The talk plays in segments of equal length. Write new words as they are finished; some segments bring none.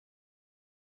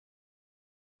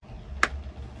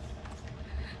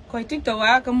Koi TikTok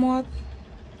akamot.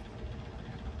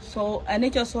 So I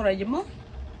need your storage mo.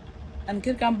 And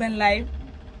Kiir can ben live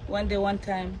one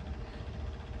time.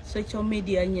 Social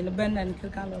media ni na ben and Kiir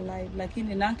can live.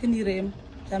 Lakini nankini rem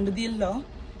tambidil lo.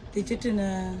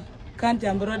 Tichitin can't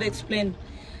ambroad explain.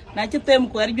 Na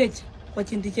chitem ko arjech ko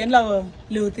chintichen la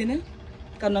leutine.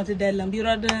 Cannot del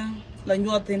lambirod la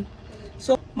nyuotin.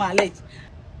 So malej.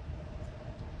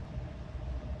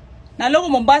 Na logo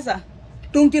Mombasa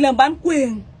tungkilang ban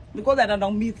queen because I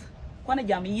don't meet. Kwana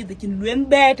jam yi the kin luen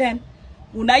beten.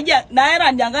 Unaja na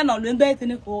era njanga no luen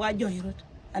beten ko ga joirot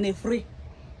and a free.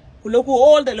 Kuloku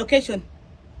all the location.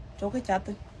 Choke chat.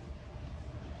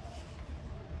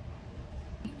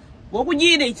 Woku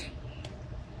jidit.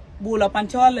 Bula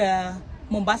panchol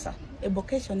Mombasa e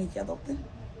vocation ni cha doctor.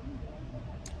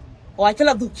 O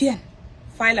achala dukien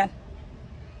filan.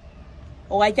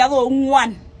 O achado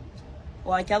ngwan.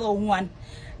 O achado ngwan.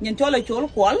 Nyen chole chol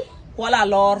kwal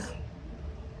alor.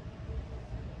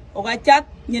 O gachat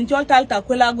nyen chol talta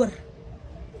kwela gur.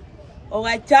 O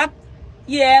gachat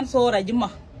yen so rajima.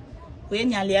 Kwen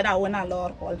nyaliera wena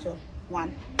lor kwal chol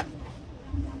one.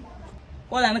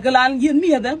 Well, and Galan give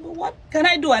me them. What can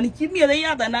I do? And keep me the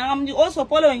other. And I'm also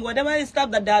following whatever stuff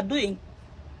that they are doing.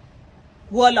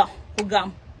 Voila,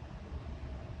 Ugam.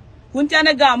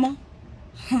 Kunchana Gama.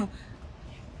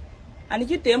 And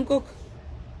you tem cook.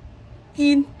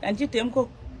 Keen, and you tem cook.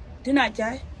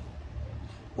 Achai.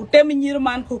 Utem in your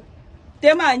man cook.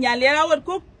 Tema Nyalera would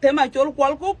cook. Tema Chol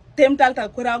Qual cook. Tem Talta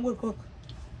Kura would cook.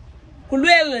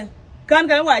 Kulwell can't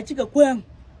go a chicken quam.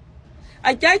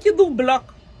 I try to do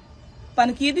block.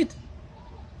 Pan kidit.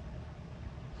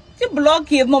 Chứ blog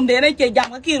kia mồm đến đây chạy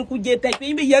dặm cái kia cũng dễ tạch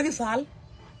với bây giờ cái sál.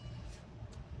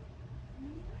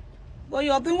 Bây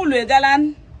giờ tôi muốn luyện cái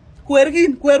lan queer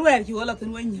quẹt chứ là tôi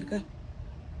nuôi nhiều cơ.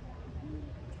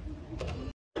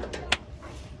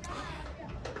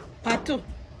 Part 2.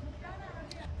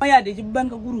 Bây giờ để chụp bên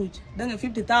cái guru đang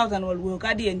 50,000 wal wo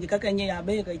cái điện gì các cái nhà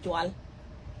bây cái chual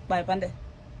bài pan đây.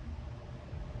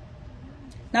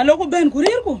 Na loko ben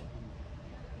kurir ko.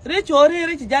 Re chore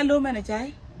re jalo mena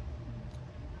chai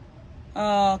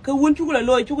ka won chuku la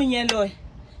loy chuku nyen loy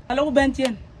alo ben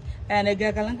tien ene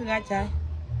ga kalan ka chai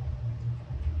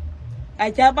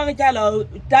ai cha ba ka lo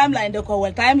timeline de ko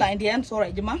wel timeline di en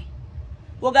sore jima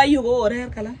wo ga yugo ore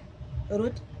kala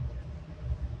rut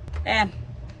en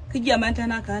ki jaman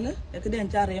tana kala e ka den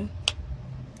charem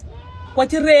ko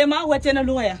ti rema wo tena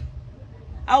loya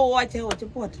awo wa che wo ti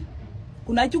pot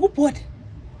kuna chuku pot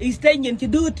e stay nyen ti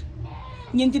dut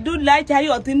nhìn chị đút lái trái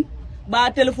ở tin ba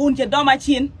telephone chị đo mà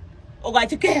chiên ở ngoài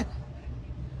chị kẹt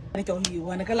này cho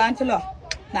nhiều này cái lan chứ lo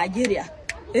Nigeria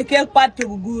cái kẹt pat cho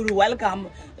guru welcome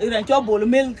rồi cho bolu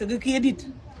mail cái kia dit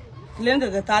lên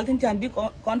cái tal tin chan bi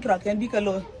contract kan bi cái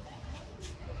lôi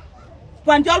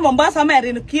quan cho Mombasa mẹ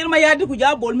rồi Kiir mà ya đi cũng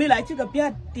já bolu mail lại chứ cái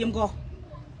piat tiêm co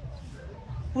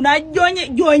kuna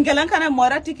join cái lan kana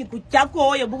mora ticket ku chak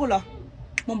ko ya bugulo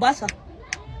Mombasa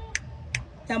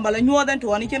chambala nyuo dan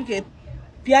to ani chen ke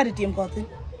Pierre team cotton.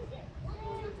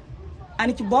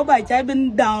 And it's Boba Achai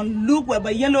been down, look where by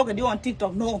yellow can do on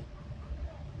TikTok. No.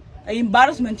 An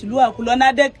embarrassment to Lua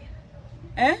Kulona deck.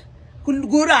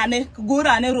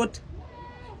 Gurane wrote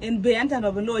in Bayantan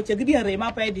of a low Chagri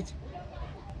Rema paid it.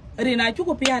 Rena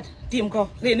Chuko Piat, team co.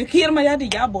 Rena Kiir Mayadi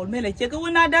Jabol, Mele check a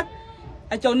winner deck.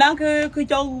 A chonanka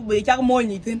Kucho be Chag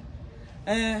Moinitin.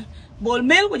 Bol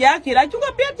mail with Yaki, I took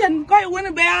a piat and quite win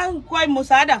a bear, quite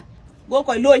Mosada. Go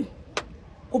quite low.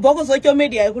 Kuboko social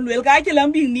media ku wel ka ci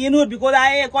lambi ni no because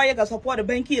I ko ya support the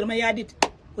bank Kiir ma yadit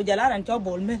ku jalaran to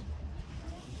bol mel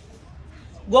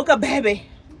go ka bebe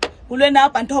ku le na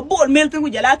pan to bol mel tu ku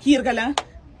jala Kiir kala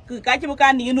ku ka ci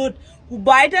bukan ni no ku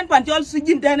baiten pan tol su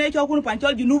jintane to ku pan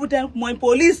tol junubu ten moy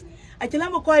police a ci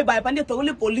lambo koy bay pan to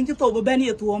le police ci to bo ben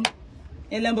yetuom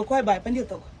e lambo koy bay pan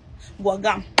to go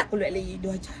gam ku le yi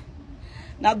do cha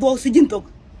na do su jinto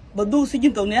ba do su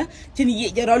jinto ne ci ni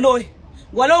yi jaro loy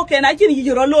Walo ke na chini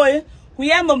jiro loye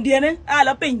kuya mom diene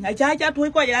ala pin acha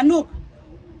tu ko ya no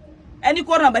ani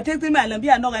ko na ba tek me ala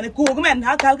bia no ga ne ko men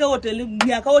ha kal ka hotel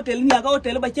nya ka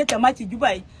hotel ba che ma chi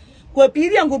Dubai ko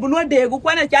piri ngo bulo de gu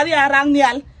kwana chari arang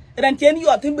nial ran chen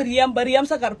yo tin bariam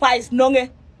sakar pais nonge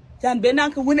chan be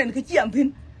nan ka wunen ka chiam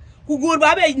tin ku gur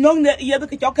ba be nong ne ye ka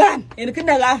chokan en ka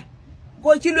daga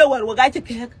ko chi lo war ga che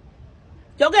kek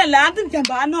chokan la tin chan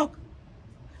ba nok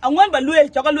angwan ba luel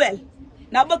chokan luel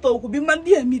na ba to ku bi man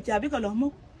dia mi cha bi ka lo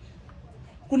mo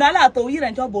kuna la to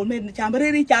yiran cho bol me chambre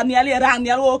ri cham ni ali rang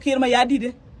ni o Kiir ma yadi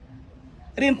de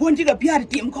rin kun ti ga piar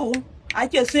tim ko a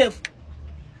che safe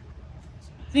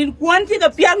rin kun ti ga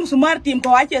piar musumar tim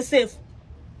ko a che safe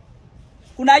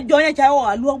kuna jonya cha o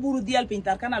alu buru dial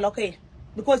pintar kana loke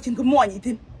because chin ko mo ni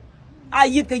tin a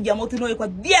yit ke jamo tino ko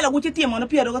diela ku ti mo no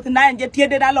piero ko na je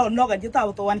tiede na lo no ga ti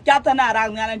ta to wan chata na ra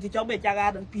ngalan ti chobe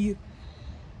chaga dan pi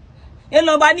e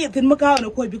lo ba ni tin ma ka no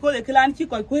ko bi ko le klan chi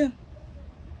ko ko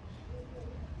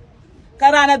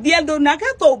karana diel do na ka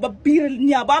to ba bir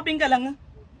nya ba pingalanga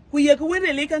ku ye ku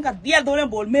wele le kan ka diel do le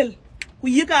bol mel ku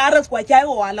ye ka aras kwa chai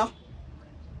o wala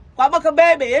kwa ba ka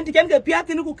bebe en ti ken ke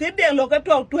piati ni ku ke de lo ka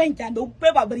to twen chan do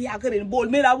pe ba bri ya kare bol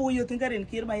mel abu yo tin kare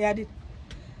Kiir ma yadi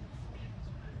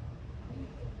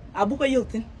abu ko yo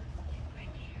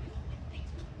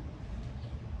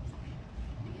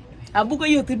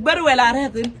tin bar wela re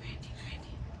tin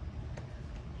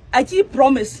achi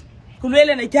promise ku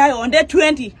lele na chai on the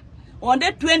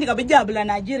 20 ka bijabla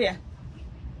Nigeria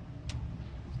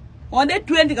on the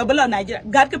 20 ka bala Nigeria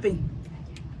gat ke pin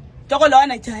to ko lo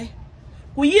na chai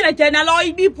ku yina chai na lo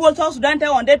bi pol South Sudan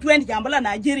ta on the 20 ka bala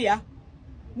Nigeria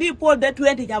bi pol the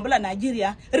 20 ka bala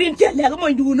Nigeria rin che le mo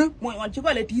nduna mo on chi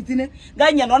ko le titine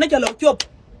ga nya no na chalo chop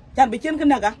chan be chen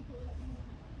knaga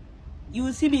you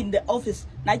will see me in the office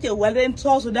na che well in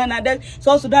South Sudan na de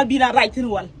South Sudan bi na right in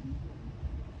wal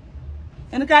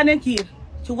en ka ne Kiir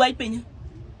chu wai pin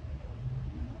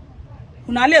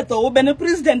kuna le to ben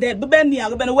president de ben ni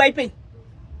aga ben wai pin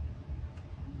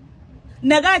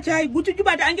naga chai gutu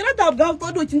juba ta angela ta ga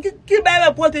to do chin ki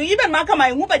bebe pote even maka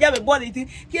mai ngu ba ja be body ti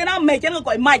ki na me chen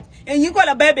ko match en yin ko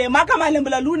la bebe maka mai le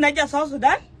bla lu na ja South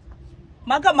Sudan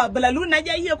maka ma bla lu na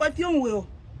ja ye ko tion we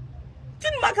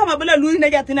tin maka ma bla lu na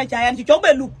ja tina chai an ti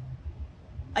chobe lu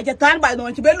aja tan ba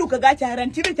no ti be lu ka ga chai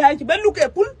ran ti be chai ti be lu ke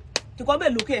pul ti ko be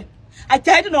lu ke a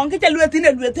chai to no ke lu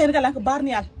tin ka la ka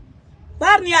barnial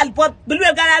pot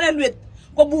bilwe galane luet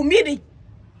ko bumidi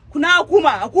kuna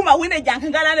akuma wine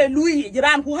jankan galane lui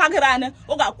jiran ku hagrane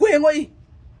o ga kwengo yi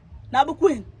na bu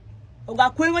kwen o ga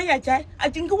kwengo ya chai a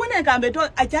tinka wone ka beto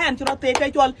a chai an tiro te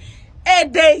ke chol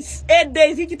 8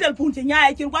 days digital punche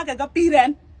nya kin kwa ka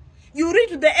piren you reach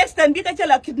to the extent bika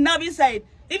chala kidnap inside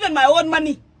even my own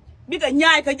money bika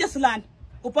nya ka just land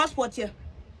ko passport here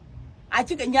a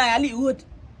chika nya ali wood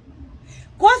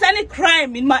cause any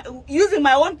crime in my using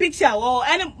my own picture or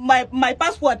any my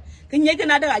passport can you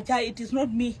another Achai? It is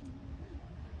not me.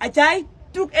 Achai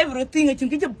took everything.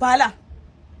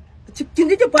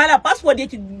 Passport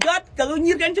that you got.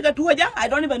 I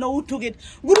don't even know who took it.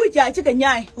 Guru Chai chicken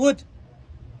nyai wood.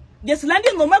 Just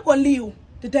landing no mak on Liu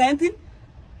to anything.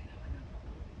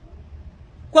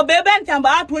 Kwa beben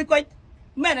chamba atwe kwa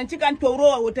men and chicken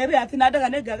toro or terry another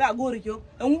and gaga go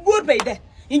and good pay there.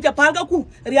 In Japan ku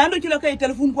riando chila kai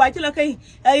telephone kwa chila kai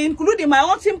including my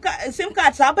own sim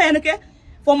card sapa yanake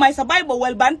for my survival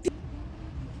well ban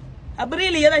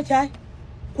abrili yada chai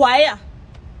kwaya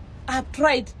I've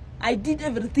tried. I did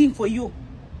everything for you.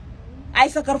 I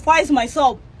sacrificed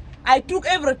myself. I took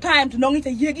every time to know it a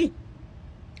yegi.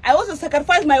 I also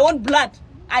sacrificed my own blood.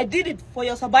 I did it for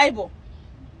your survival.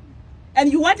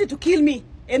 And you wanted to kill me.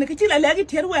 And kichila lagi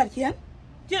tier where kian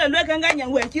chila lwe kanga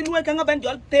nyang we chin we kanga ban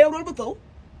jol teorol buto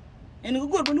en go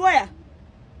gor bunwaya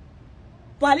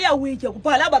pali a wi che ku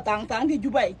pala batang tang di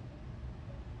jubai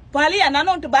pali ana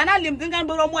non to bana lim kan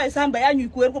boro mo san ba ya nyu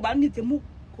ku ko ban ni temu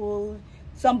ko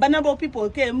some vulnerable people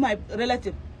came my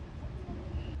relative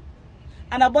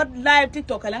and about live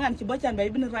TikTok alangan ci bochan ba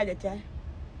ibn raja cha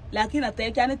lakini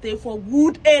ate chane te for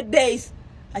good 8 days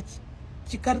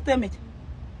ci carte me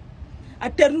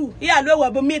ateru ya lwe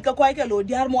wa ba mi ka kwa ke lo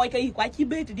diar mo ka yi kwa ci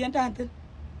be ti den tan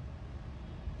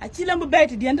a ci lamb be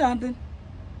ti den tan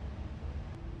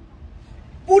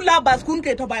pula baskun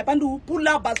ke to bay pandu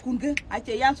pula baskun ke a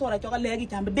ce yan sora choka legi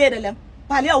chambe be de lem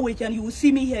pali a we can you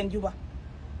see me here in Juba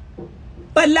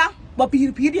balla ba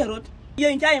pir ya rot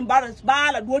yen cha embarrass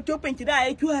bala do to pen ti da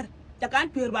e chuar ta kan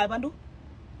chuer bay pandu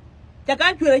ta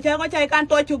kan chuer cha ko cha kan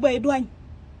to chu be duan.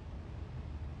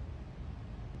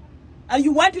 And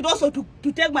you wanted also to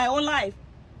take my own life.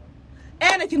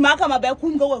 And it's in Makama be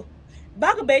kumgo.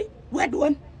 Back bay, wed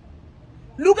one.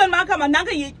 Look at Makama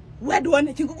Nanga ye, wed one,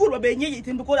 it's in Kukura be ye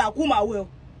in because Akuma will.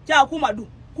 Cha Kuma do.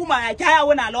 Kuma I tire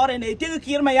when I lord and they take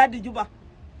care my yard Juba.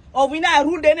 Or we now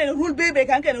rule then and rule baby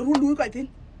can rule look at him.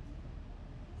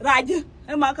 Raj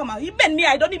and Makama. Even me,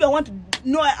 I don't even want to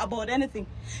know about anything.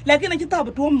 Like in a kitab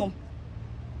to them.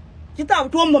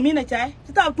 Kita tuom no mina chai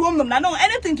kita tuom no na no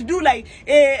anything to do like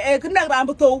kena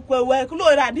rambuto where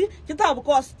kulo radi kita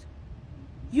cost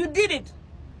you did it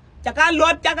chaka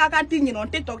lot chaka kan ting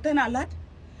on TikTok tena lat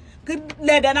ke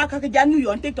le dana ka janu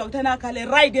on TikTok tena ka le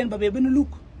right den babe bin look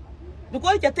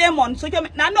because cha temon social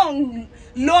na no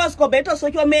laws ko beto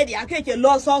social media ke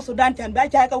laws South Sudan chan ba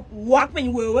cha ka wak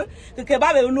pin wewe ke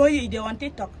babe lo yi de on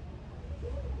TikTok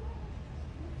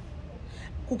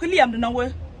ku kliam na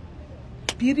we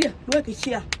Piria, look at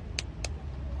here.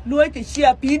 lùi cái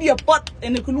xe pí đi pot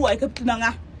em cứ lùi cái nằng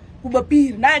à cứ bờ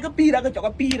pí này cái pí ra cái chỗ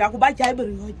cái pí ra cứ bắt trái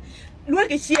bự rồi lùi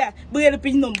cái xe bơi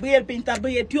pin nồng bơi pin ta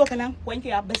bơi tiêu cái năng quanh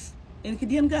cái abes em cái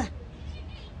điên cả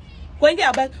quanh cái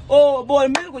abes ô bồi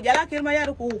mel của giá kia mà yar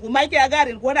của mai cái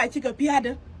agarin của đại chỉ cái pí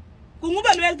hada của ngũ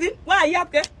bên wel tin qua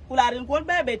yap cái của là đến của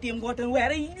bé tìm của thằng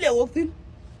quẹt ấy liệu tin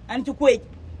anh chụp quay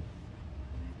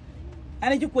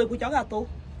anh chụp quay của cháu gà tô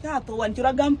anh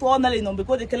chura gam to na le no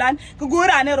because the clan ku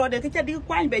gora ne rode ke chadi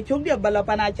kwany be chok dia bala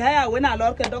pana chaya we na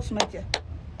lor ke docs match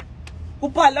ku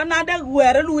pala na da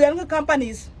were lu yan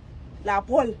companies la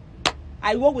pol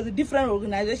I work with a different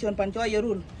organization pancho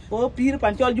yerul o pir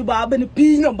pancho juba ben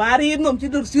pi no bari no ti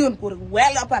dur sion ku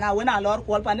wel pana we na lor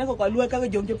ko pan ko lu ka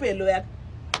jom je pe lu yak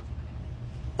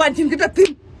pan tin kita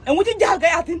tin en wuti jal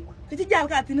ka atin ti jal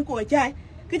ka atin ko chai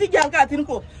ki jal ka atin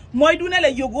ko moy du ne le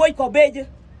yogo ko beje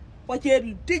qua chơi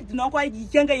thích nó quay gì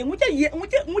chơi cái muốn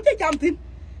chơi chăm tin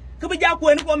cứ bây giờ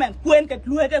quên cái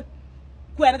lùi cái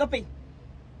quên cái pin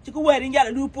chứ có quên đi ra là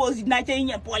lùi po gì này chơi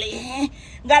nhẹ po lại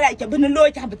ngay lại chả bên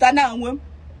lôi chả bị tan nào không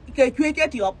cái chơi cái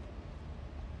tiệp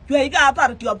chơi cái apa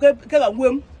tiệp cái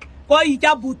không có gì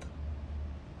chả bút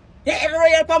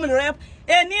royal family royal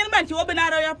niên mà chúa bên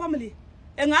royal family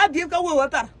ngã điệp cái quên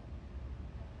tar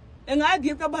ngã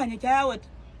điệp cái bàn nhà cháu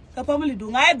cái family đủ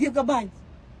ngã điệp cái bàn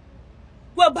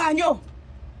qua banyo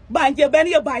banje ben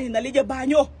ya banyo na leje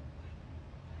banyo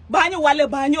wale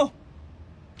banyo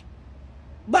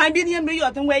ban bin yen be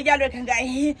yo tan we jalo kan ga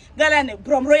galane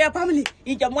from royal family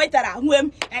i ja moy tara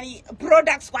ngwem ani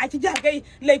products kwa ci jar kay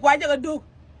le kwa jaga dog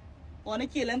ona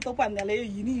ci len to pan ngale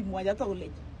yini mo ja to le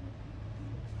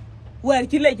wer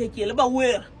ci le ci le ba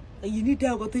wer yini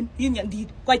tew ko tin yin nyan dit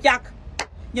ko chak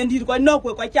nyan dit ko no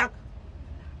ko chak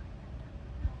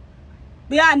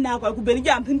bian na ko ku ben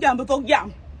jam tin jam to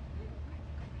jam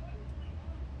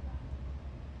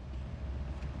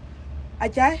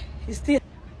Achai is still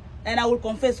and I will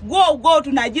confess go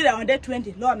to Nigeria on day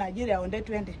 20 Lord Nigeria on day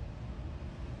 20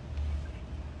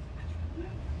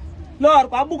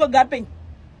 Lord ko abuka gapping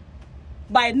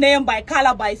by name by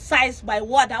color by size by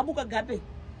what abuka gapping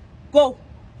go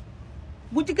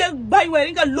butike bay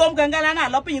wearing ka lom ka ngala na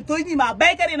lo pin to ni ma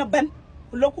bay ka na ben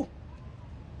loku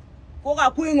ko ga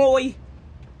ku ngoi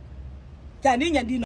chani nyandi